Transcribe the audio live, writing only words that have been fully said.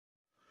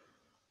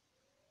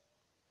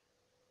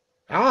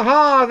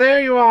Aha,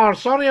 there you are.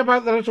 Sorry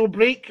about the little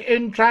break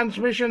in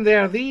transmission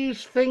there.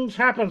 These things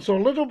happen. So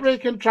little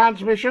break in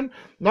transmission.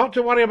 Not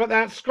to worry about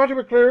that. Scottie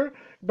McClue,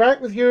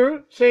 back with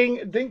you,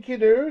 saying dinky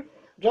do.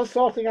 Just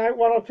sorting out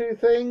one or two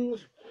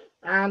things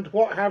and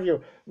what have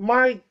you.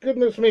 My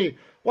goodness me.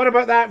 What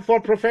about that for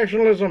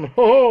professionalism?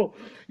 Oh,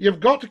 you've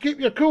got to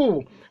keep your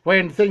cool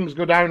when things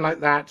go down like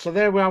that. So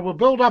there we are. We'll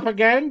build up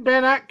again.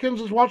 Ben Atkins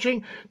is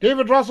watching.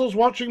 David Russell's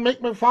watching. Mick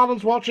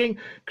McFarlane's watching.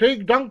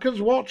 Craig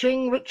Duncan's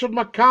watching. Richard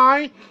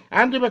Mackay.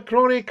 Andy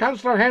McCrory.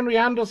 Councillor Henry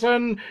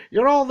Anderson.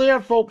 You're all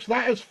there, folks.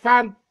 That is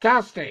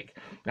fantastic.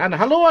 And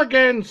hello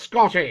again,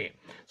 Scotty.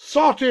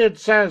 Sorted,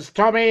 says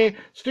Tommy.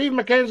 Steve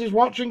Mackenzie's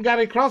watching.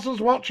 Gary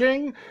Cross's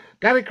watching.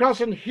 Gary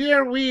Cross, and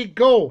here we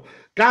go.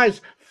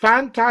 Guys,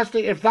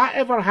 fantastic. If that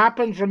ever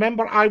happens,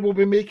 remember, I will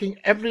be making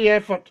every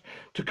effort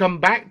to come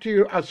back to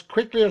you as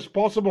quickly as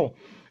possible.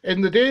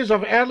 In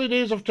the early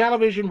days of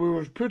television, we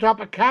would put up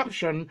a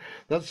caption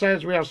that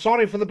says, "We are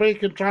sorry for the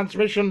break in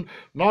transmission.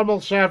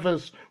 Normal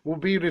service will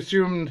be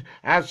resumed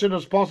as soon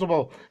as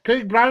possible."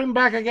 Craig Brown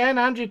back again.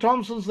 Angie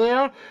Thompson's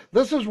there.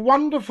 This is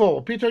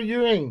wonderful. Peter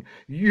Ewing.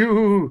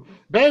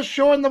 Best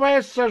show in the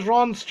West, says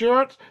Ron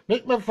Stewart.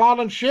 Mick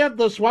McFarlane shared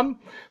this one.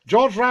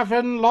 George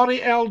Raffin,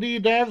 Laurie LD,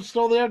 Dev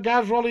still there.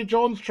 Gaz Rolly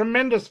Jones,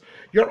 tremendous.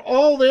 You're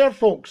all there,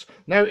 folks.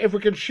 Now, if we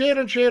can share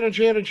and share and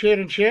share and share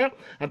and share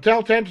and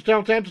tell 10 to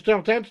tell 10 to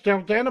tell 10 to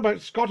tell 10 about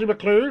Scottie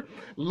McClue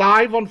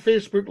live on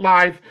Facebook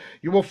Live,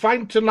 you will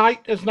find tonight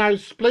is now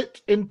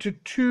split into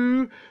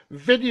two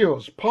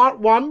videos, part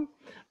 1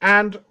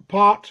 and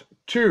part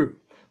 2.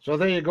 So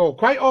there you go.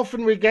 Quite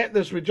often we get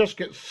this, we just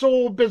get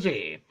so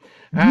busy.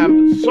 Sir,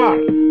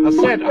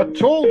 I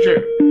told you,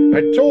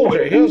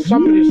 here's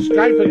somebody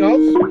Skyping us.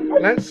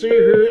 Let's see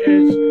who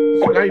is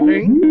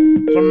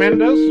Skyping.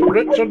 Tremendous.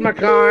 Richard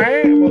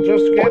Mackay. We'll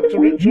just get to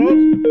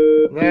Richard.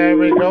 There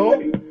we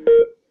go.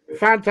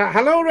 Fantastic.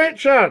 Hello,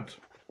 Richard.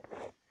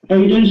 How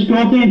you doing,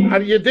 Scotty?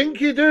 Are you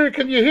dinky do?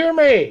 Can you hear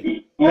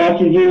me? Oh, I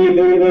can hear you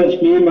very well.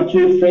 It's me and my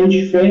two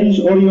French friends,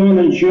 Orion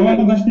and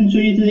Jean, listening to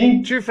you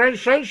today. Two French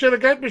friends, je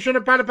regrette, mais je ne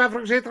parle pas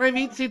français très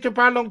vite. Si tu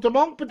parles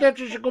lentement, peut-être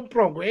je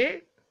comprends,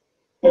 oui?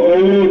 Oh,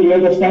 do you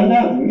understand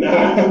that?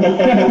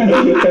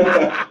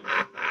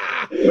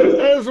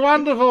 It's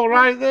wonderful,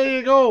 right? There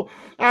you go.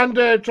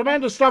 And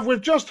tremendous stuff.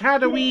 We've just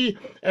had a wee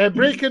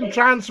break in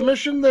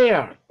transmission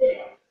there.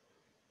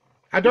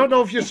 I don't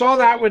know if you saw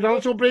that with a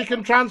little break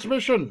in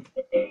transmission.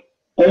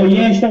 Oh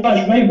yes,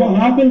 that's right. What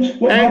happened?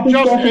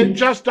 It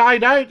just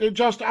died out. It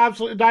just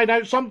absolutely died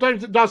out.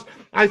 Sometimes it does.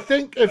 I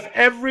think if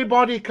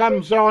everybody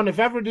comes on, if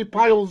everybody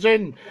piles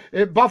in,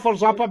 it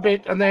buffers up a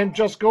bit and then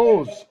just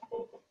goes.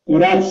 Well,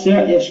 that's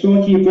it,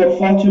 Scotty. You've got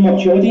far too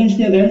much audience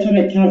there. The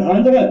internet can't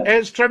handle it.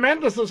 It's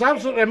tremendous. It's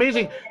absolutely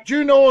amazing. Do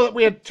you know that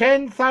we had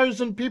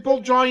 10,000 people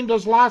joined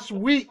us last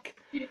week?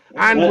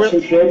 And that's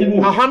incredible.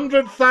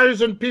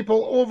 100,000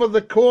 people over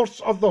the course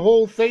of the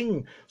whole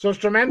thing. So it's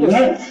tremendous.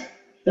 Well,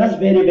 that's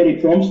very, very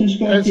promising,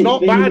 Scotty. It's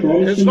not bad.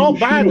 It's not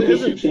bad, sure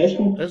is it?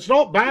 Successful. It's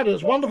not bad.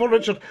 It's wonderful,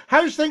 Richard.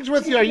 How's things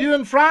with you? Are you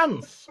in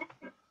France?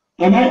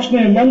 I'm actually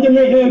in London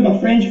right now. My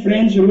French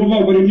friends are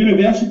over. We're at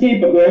university,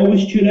 but we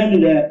always tune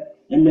in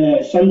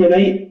Sunday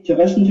night to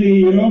listen to you,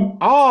 you know.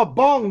 Oh,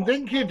 bon,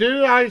 dinky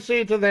do, I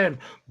say to them.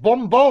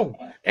 Bon, bon.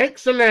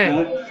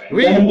 Excellent.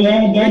 Oui. Bon.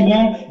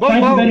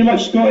 Thank you very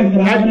much, Scotty,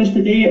 for having us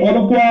today. Au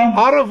revoir.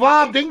 Au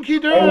revoir, dinky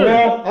do.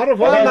 Au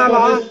revoir,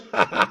 Lala.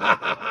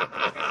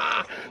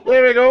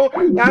 There we go.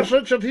 That's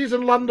Richard. He's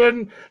in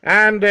London,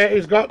 and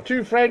he's got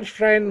two French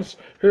friends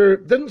who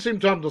didn't seem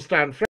to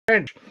understand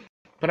French.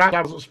 Perhaps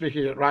I wasn't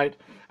speaking it right.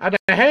 And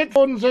the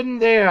headphones in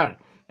there,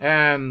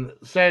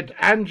 said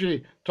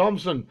Angie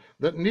Thompson,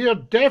 that near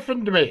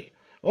deafened me.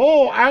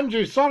 Oh,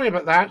 Angie, sorry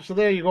about that. So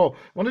there you go.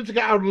 We need to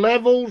get our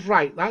levels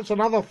right. That's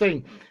another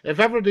thing. If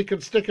everybody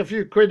could stick a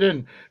few quid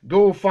in,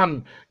 go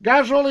fun.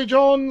 Gaz Rolly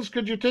Jones,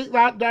 could you take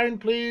that down,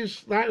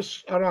 please?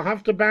 Or I'll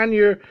have to ban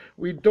you.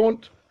 We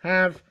don't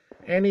have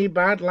any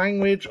bad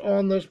language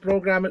on this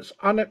program. It's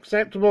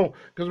unacceptable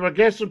because we're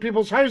guests in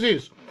people's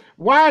houses.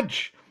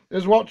 Wadge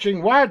is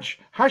watching. Wadge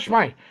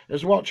Hashmai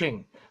is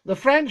watching. The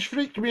French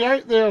freaked me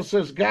out there,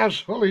 says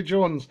Gaz Rolly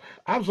Jones.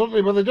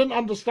 Absolutely. Well, they didn't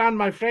understand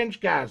my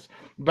French, Gaz.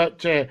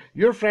 But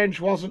your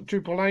French wasn't too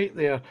polite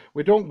there.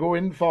 We don't go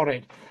in for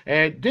it.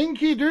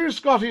 Dinky do,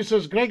 Scotty,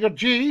 says Gregor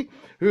G,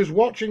 who's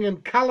watching in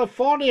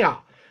California.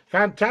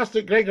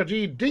 Fantastic, Gregor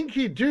G.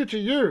 Dinky do to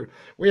you.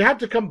 We had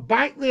to come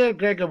back there,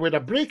 Gregor, with a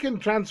break in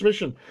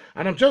transmission.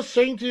 And I'm just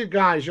saying to you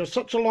guys, you're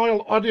such a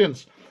loyal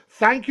audience.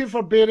 Thank you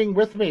for bearing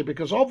with me,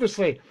 because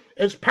obviously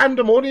it's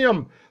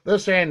pandemonium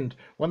this end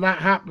when that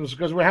happens,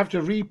 because we have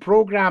to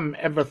reprogram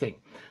everything.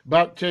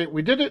 But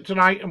we did it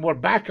tonight and we're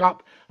back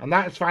up, and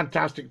that is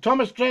fantastic.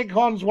 Thomas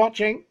Dreghorn's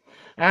watching,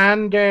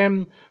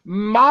 and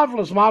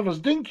marvellous.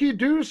 Dinky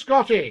do,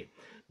 Scotty.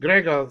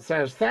 Gregor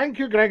says, thank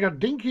you, Gregor.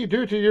 Dinky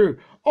do to you.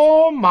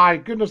 Oh my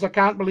goodness, I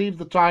can't believe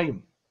the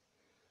time.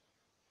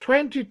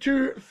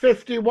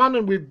 22:51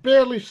 and we've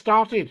barely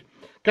started.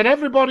 Can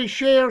everybody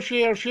share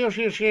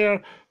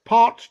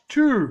part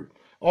 2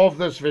 of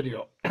this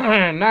video?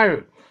 Now,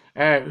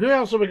 Who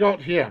else have we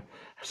got here?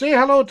 Say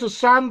hello to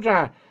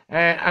Sandra,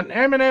 an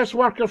M&S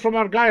worker from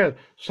Argyll.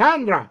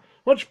 Sandra,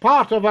 which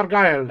part of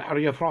Argyll are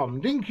you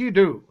from? Dinky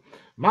do.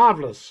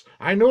 Marvellous.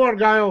 I know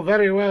Argyll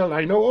very well.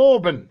 I know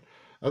Oban,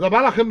 the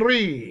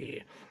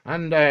Balachanree,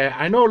 and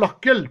I know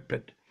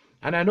Lochgilpin,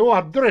 and I know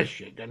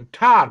Ardrishig, and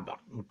Tarbert,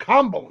 and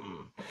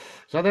Campbellton.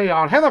 So there you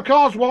are. Heather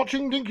Carr's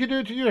watching. Dinky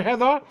do to you,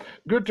 Heather.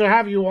 Good to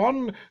have you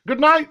on. Good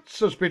night,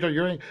 says Peter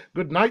Ewing.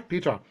 Good night,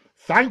 Peter.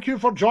 Thank you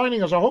for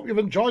joining us. I hope you've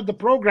enjoyed the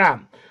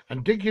programme.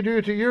 And dinky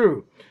do to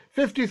you.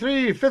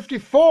 53,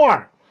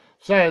 54,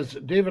 says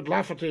David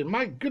Lafferty.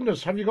 My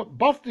goodness, have you got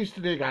birthdays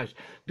today, guys?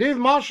 Dave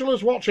Marshall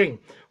is watching.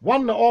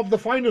 One of the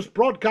finest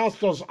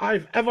broadcasters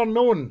I've ever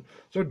known.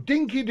 So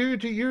dinky do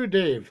to you,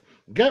 Dave.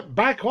 Get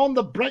back on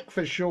the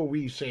breakfast show,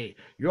 we say.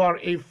 You are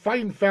a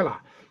fine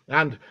fella.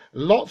 And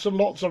lots of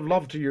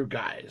love to you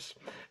guys.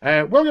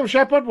 William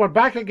Shepherd, we're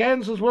back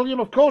again, says William.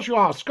 Of course you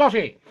are.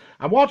 Scotty,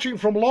 I'm watching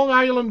from Long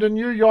Island in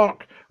New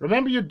York.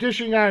 Remember you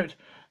dishing out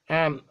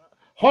Honin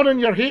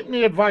your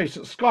halfpenny advice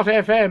at Scott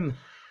FM.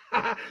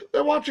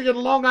 They're watching in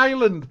Long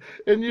Island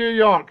in New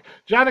York.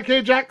 Jana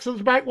K.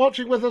 Jackson's back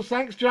watching with us.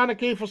 Thanks, Jana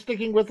K., for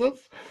sticking with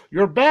us.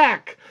 You're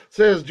back,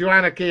 says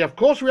Joanna K. Of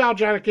course we are,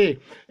 Jana K.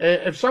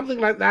 If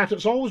something like that,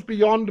 it's always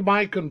beyond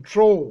my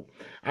control.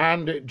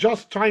 And it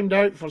just timed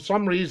out for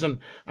some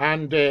reason.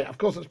 And, of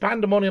course, it's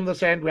pandemonium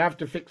this end. We have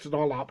to fix it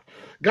all up.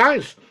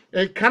 Guys,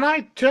 can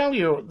I tell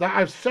you that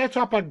I've set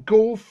up a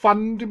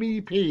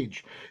GoFundMe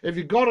page? If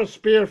you've got a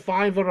spare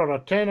fiver or a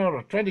tenner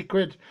or 20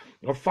 quid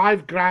or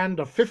 5 grand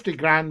or 50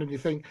 grand and you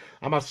think,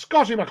 I'm a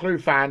Scottie McClue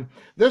fan,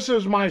 this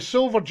is my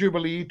silver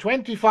jubilee,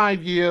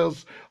 25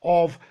 years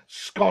of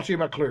Scottie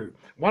McClue.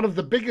 One of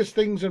the biggest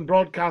things in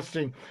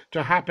broadcasting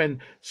to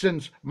happen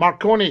since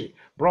Marconi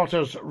brought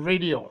us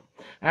radio.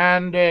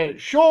 And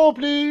show,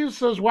 please,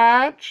 says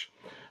Watch.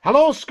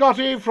 Hello,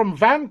 Scotty, from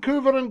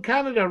Vancouver in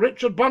Canada.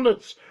 Richard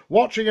Bunnett's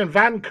watching in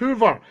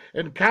Vancouver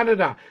in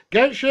Canada.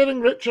 Get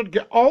sharing, Richard.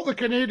 Get all the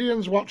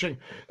Canadians watching.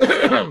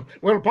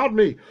 Well, pardon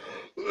me.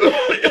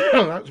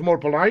 That's more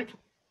polite.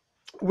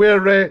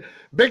 We're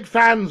big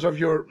fans of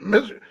your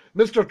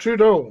Mr.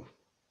 Trudeau.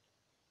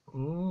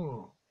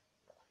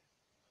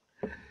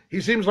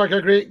 He seems like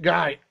a great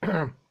guy.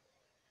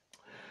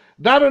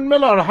 Darren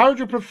Miller, how do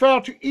you prefer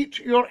to eat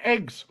your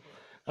eggs?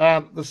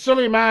 The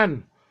silly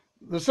man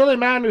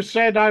who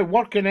said I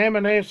work in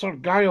M&S or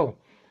Guile,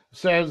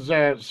 says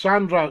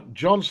Sandra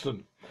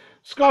Johnston.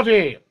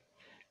 Scotty,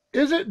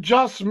 is it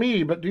just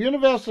me, but do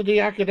university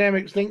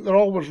academics think they're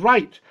always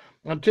right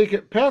and take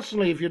it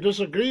personally if you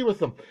disagree with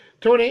them?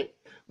 Tony,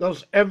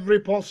 there's every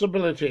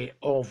possibility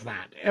of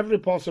that. Every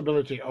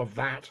possibility of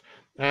that.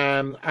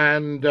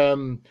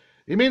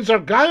 He means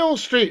Argyll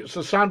Street,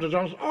 says Sandra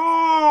Johnson.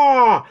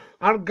 Oh,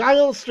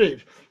 Argyll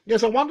Street.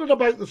 Yes, I wondered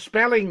about the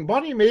spelling.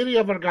 Bonnie Mary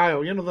of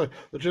Argyll. You know,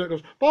 the tune that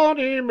goes,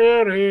 Bonnie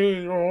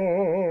Mary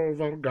of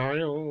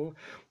Argyll.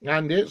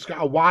 And it's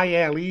got a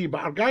Y-L-E,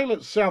 but Argyll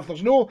itself,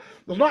 there's not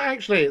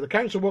actually, the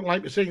council won't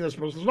like me saying this,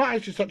 but there's not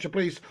actually such a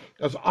place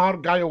as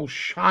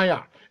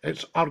Argyllshire.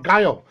 It's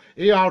Argyll,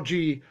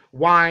 A-R-G-Y-L-L.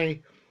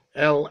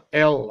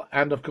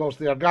 And, of course,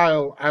 the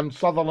Argyll and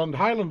Sutherland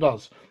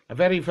Highlanders. A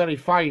very, very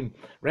fine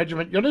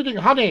regiment. You're needing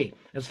honey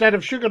instead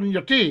of sugar in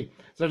your tea,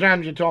 says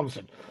Angie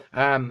Thompson.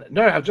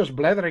 No, I'm just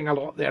blethering a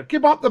lot there.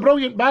 Keep up the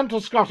brilliant banter,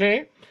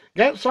 Scotty.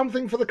 Get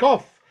something for the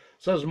cough,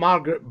 says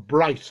Margaret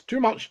Bryce. Too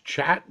much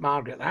chat,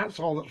 Margaret. That's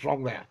all that's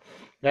wrong there.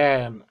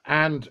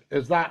 And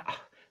is that...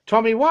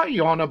 Tommy, what are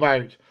you on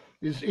about?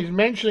 He's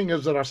mentioning,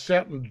 is there a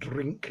certain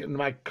drink in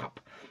my cup?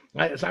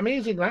 It's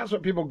amazing. That's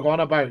what people go on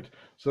about.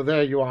 So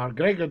there you are.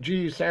 Gregor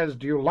G says,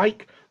 do you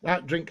like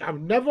that drink? I've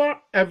never,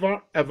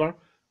 ever, ever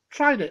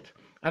tried it.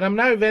 And I'm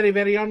now very,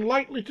 very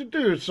unlikely to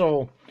do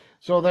so.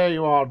 So there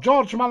you are.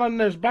 George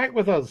Mullen is back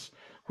with us.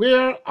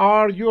 Where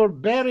are your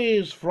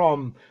berries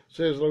from?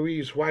 Says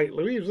Louise White.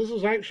 Louise, this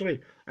is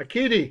actually a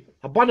kiddie,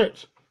 a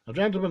bunnet, a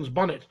gentleman's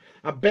bunnet.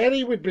 A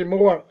berry would be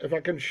more, if I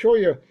can show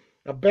you,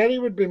 a berry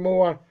would be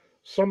more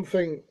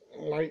something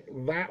like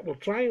that. We'll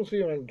try and see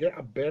if I can get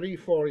a berry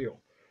for you.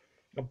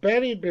 A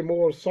berry would be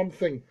more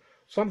something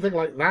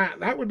like that.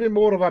 That would be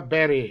more of a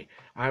berry,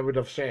 I would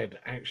have said,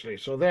 actually.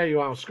 So there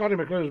you are. Scottie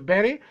McClue's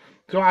berry.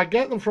 So I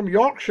get them from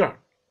Yorkshire.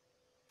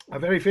 A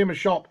very famous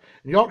shop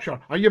in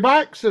Yorkshire. Are you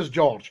back? Says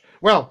George.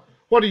 Well,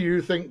 what do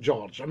you think,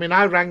 George? I mean,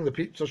 I rang the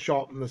pizza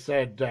shop and they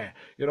said,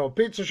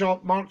 pizza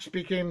shop, Mark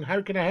speaking.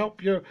 How can I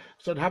help you? I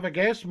said, have a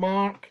guess,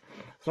 Mark.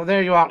 So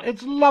there you are.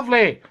 It's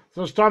lovely,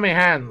 says Tommy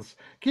Hands.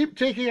 Keep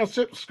taking a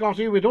sip,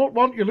 Scotty. We don't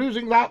want you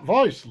losing that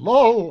voice.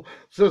 Lol,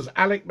 says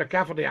Alec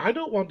McCafferty. I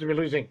don't want to be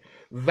losing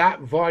that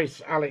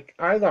voice, Alec,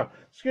 either.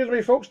 Excuse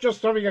me, folks,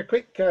 just having a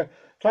quick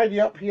tidy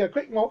up here,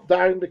 quick mop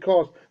down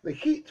because the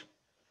heat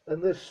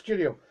in this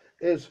studio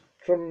is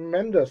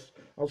tremendous.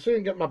 I'll see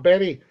and get my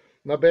berry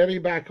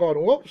back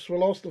on. Whoops, we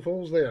lost the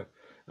folds there.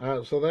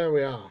 So there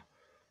we are.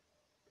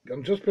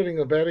 I'm just putting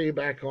the berry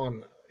back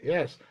on.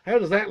 Yes. How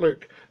does that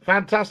look?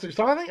 Fantastic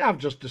stuff. I think I've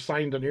just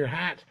designed a new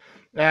hat.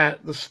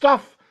 The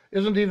stuff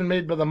isn't even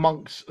made by the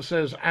monks,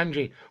 says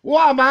Angie.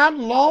 What a man,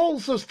 lol,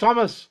 says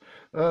Thomas.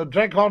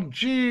 Dreghorn,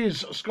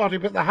 geez, Scotty,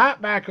 put the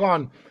hat back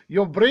on.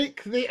 You'll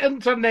break the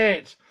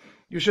internet.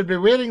 You should be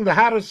wearing the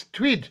Harris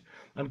tweed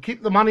and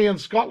keep the money in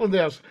Scotland.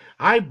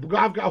 I've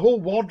got a whole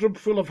wardrobe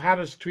full of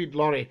Harris tweed,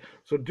 Laurie,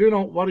 so do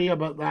not worry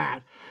about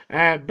that.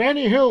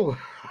 Benny Hill,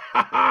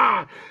 ha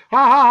ha ha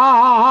ha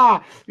ha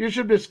ha! You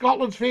should be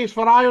Scotland's face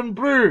for Iron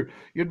Brew.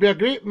 You'd be a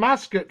great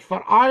mascot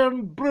for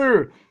Iron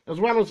Brew,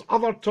 as well as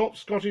other top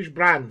Scottish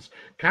brands.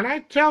 Can I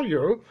tell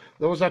you,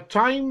 there was a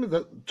time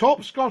that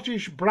top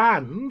Scottish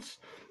brands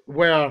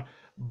were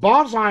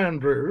Bars Iron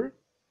Brew,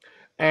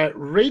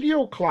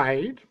 Radio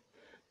Clyde,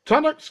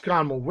 Tunnock's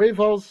Caramel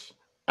Wafers,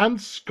 and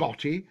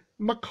Scottie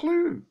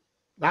McClue.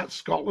 That's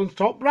Scotland's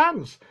top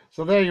brands.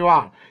 So there you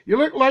are. You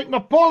look like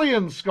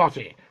Napoleon,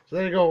 Scotty. So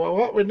there you go. Well,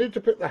 what we need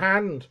to put the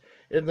hand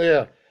in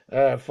there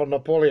for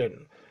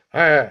Napoleon.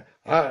 I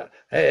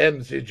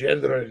am the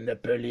General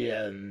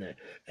Napoleon,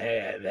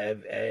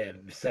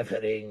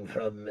 suffering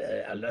from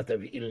a lot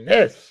of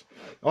illness.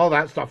 All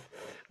that stuff.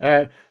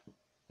 When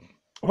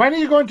are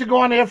you going to go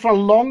on air for a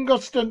longer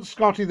stint,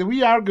 Scotty? The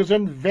wee hour goes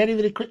in very,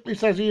 very quickly,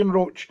 says Ian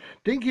Roach.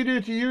 Dinky do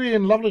to you,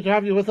 Ian. Lovely to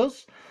have you with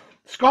us.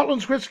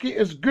 Scotland's whisky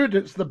is good.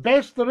 It's the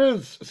best there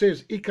is,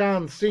 says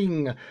Ikan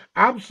Singh.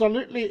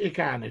 Absolutely,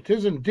 Ikan. It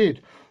is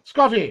indeed.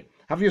 Scotty,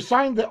 have you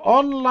signed the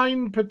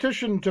online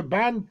petition to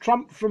ban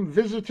Trump from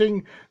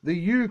visiting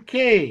the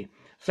UK,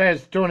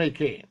 says Tony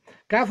K.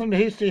 Catherine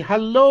Hasty,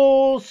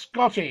 hello,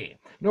 Scotty.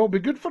 No, it'd be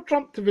good for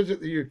Trump to visit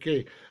the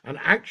UK and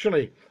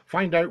actually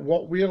find out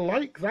what we're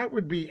like. That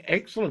would be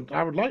excellent.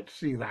 I would like to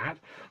see that.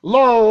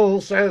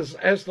 Lol, says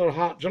Esther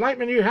Hart. Do you like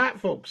my new hat,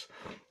 folks?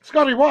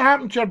 Scotty, what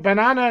happened to your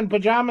banana and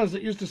pyjamas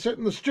that used to sit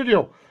in the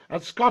studio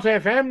at Scott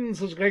FM,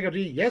 says Gregor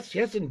D. Yes,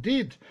 yes,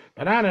 indeed.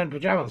 Banana and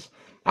pyjamas.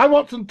 I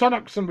worked in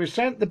Tunnocks and we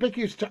sent the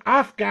bickies to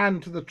Afghan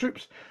to the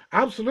troops.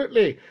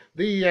 Absolutely.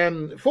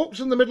 The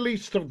folks in the Middle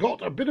East have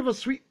got a bit of a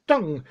sweet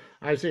tongue,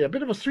 I say, a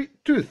bit of a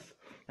sweet tooth,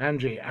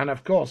 Angie. And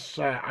of course,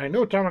 I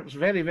know Tunnocks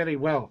very, very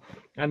well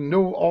and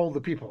know all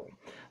the people.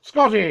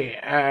 Scotty,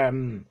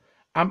 I'm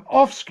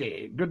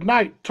Offski. Good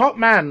night. Top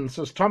man,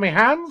 says Tommy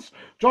Hands.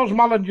 George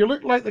Mullen, you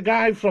look like the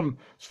guy from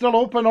Still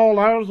Open All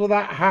Hours with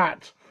that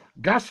hat.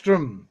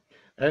 Gastrom.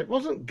 It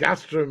wasn't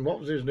Gastrom. What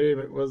was his name?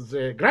 It was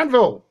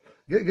Granville.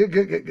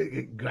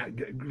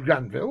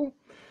 Granville.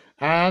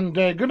 And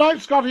good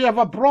night, Scotty. Have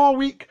a bra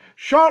week.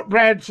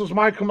 Shortbread, says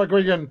Michael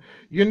McGuigan.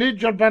 You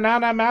need your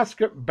banana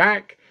mascot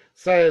back,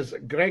 says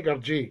Gregor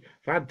G.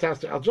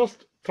 Fantastic. I'll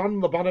just turn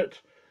the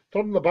bonnet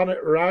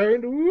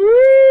round.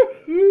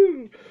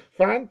 Woo-hoo!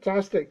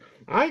 Fantastic.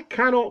 I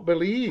cannot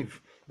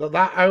believe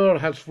that hour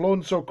has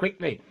flown so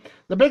quickly.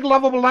 The big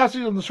lovable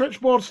lassie on the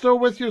switchboard still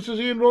with you, says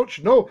Ian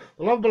Roach. No,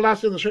 the lovable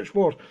lassie on the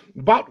switchboard.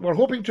 But we're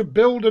hoping to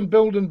build and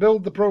build and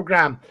build the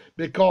programme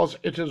because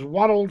it is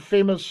world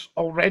famous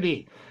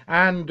already.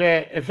 And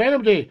if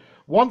anybody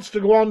wants to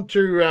go on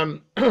to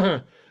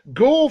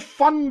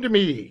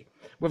GoFundMe,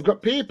 we've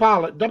got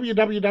PayPal at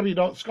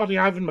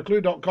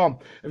www.scottie-mcclue.com.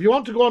 If you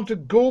want to go on to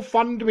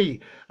GoFundMe,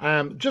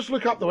 just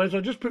look up the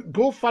website, just put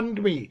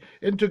GoFundMe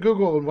into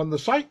Google, and when the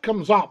site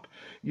comes up,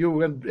 you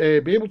will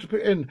be able to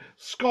put in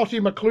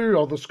Scottie McClue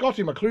or the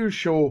Scottie McClue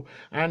Show,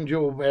 and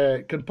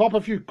you can pop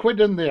a few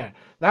quid in there.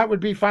 That would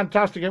be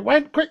fantastic. It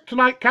went quick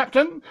tonight,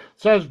 Captain,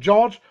 says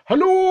George.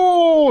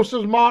 Hello,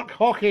 says Mark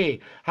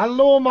Hockey.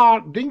 Hello,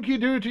 Mark. Dinky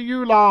do to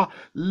you, la.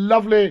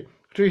 Lovely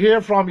to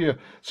hear from you.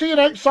 See you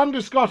next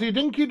Sunday, Scotty.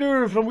 Dinky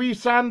do from wee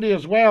Sandy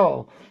as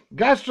well.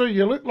 Gastro,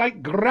 you look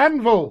like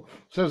Granville,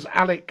 says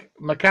Alec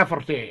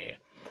McCafferty.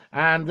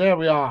 And there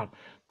we are.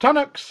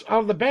 Tunnocks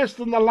are the best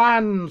in the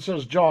land,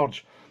 says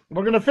George.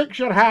 We're going to fix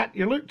your hat.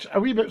 You looked a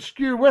wee bit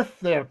skew-with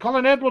there.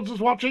 Colin Edwards is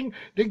watching.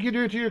 Dinky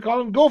do to you,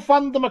 Colin. Go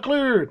fund the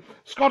McClue.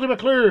 Scottie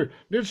McClue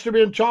needs to be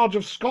in charge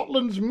of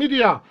Scotland's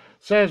media,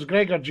 says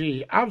Gregor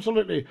G.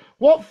 Absolutely.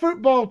 What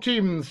football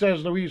team,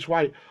 says Louise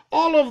White.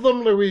 All of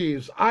them,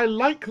 Louise. I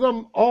like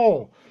them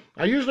all.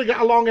 I usually get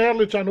along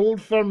early to an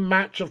Old Firm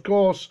match, of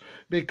course,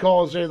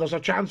 because there's a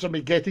chance of me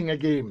getting a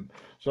game.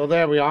 So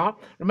there we are.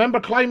 Remember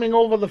climbing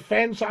over the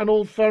fence at an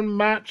Old Firm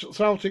match at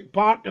Celtic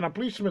Park, and a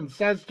policeman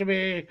says to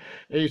me,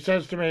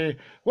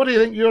 what do you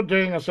think you're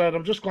doing? I said,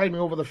 I'm just climbing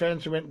over the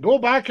fence. He went, go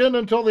back in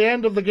until the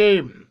end of the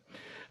game.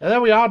 And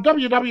there we are,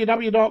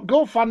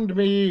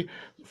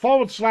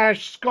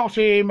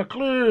 www.gofundme/Scottie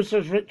McClue,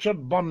 says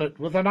Richard Bonnet,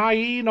 with an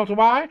IE, not a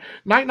Y.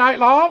 Night, night,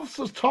 love,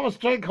 says Thomas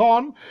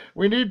Dreghorn.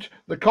 We need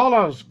the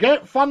callers.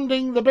 Get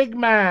funding the big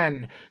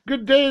man.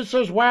 Good day,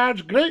 says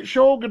Wadge. Great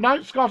show. Good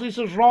night, Scotty,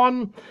 says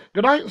Ron.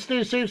 Good night and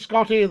stay safe,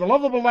 Scotty. The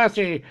lovable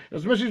lassie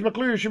is Mrs.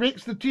 McClue. She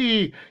makes the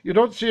tea. You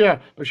don't see her,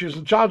 but she's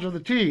in charge of the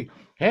tea.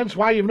 Hence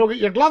why you've not got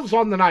your gloves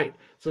on the night,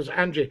 says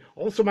Angie.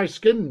 Also, my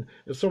skin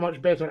is so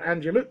much better,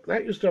 Angie. Look,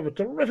 that used to have a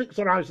terrific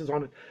psoriasis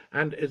on it,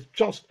 and it's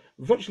just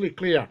virtually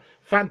clear.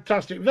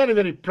 Fantastic. Very,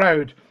 very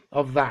proud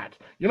of that.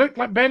 You look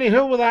like Benny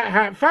Hill with that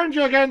hat. Found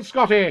you again,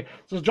 Scotty,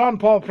 says John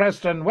Paul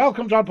Preston.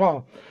 Welcome, John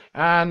Paul.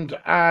 And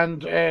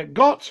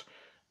got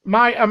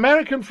My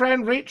American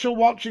friend Rachel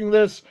watching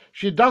this,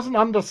 she doesn't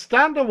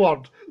understand a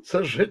word,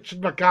 says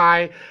Richard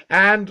Mackay,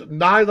 and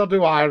neither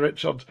do I,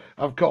 Richard,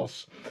 of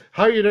course.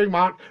 How are you doing,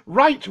 Mark?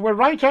 Right, we're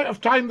right out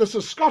of time. This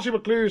is Scottie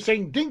McClue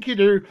saying dinky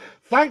doo.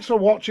 Thanks for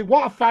watching.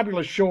 What a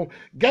fabulous show.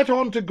 Get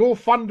on to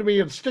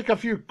GoFundMe and stick a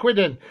few quid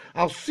in.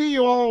 I'll see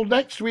you all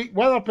next week,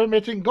 weather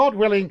permitting, God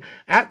willing,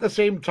 at the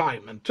same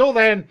time. Until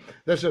then,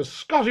 this is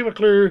Scottie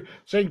McClue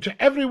saying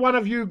to every one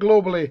of you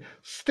globally,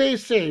 stay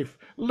safe.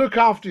 Look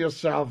after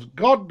yourselves.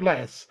 God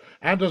bless.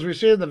 And as we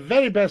say in the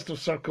very best of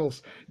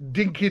circles,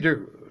 dinky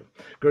doo.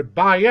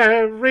 Goodbye,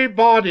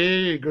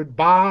 everybody.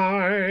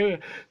 Goodbye.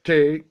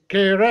 Take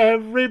care,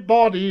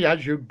 everybody,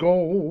 as you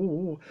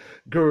go.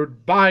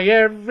 Goodbye,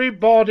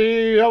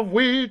 everybody. Auf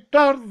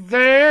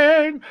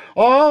Wiedersehen.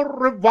 Au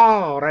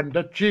revoir and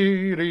a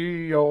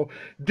cheerio.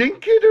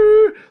 Dinky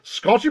doo.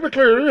 Scottie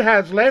McClue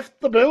has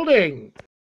left the building.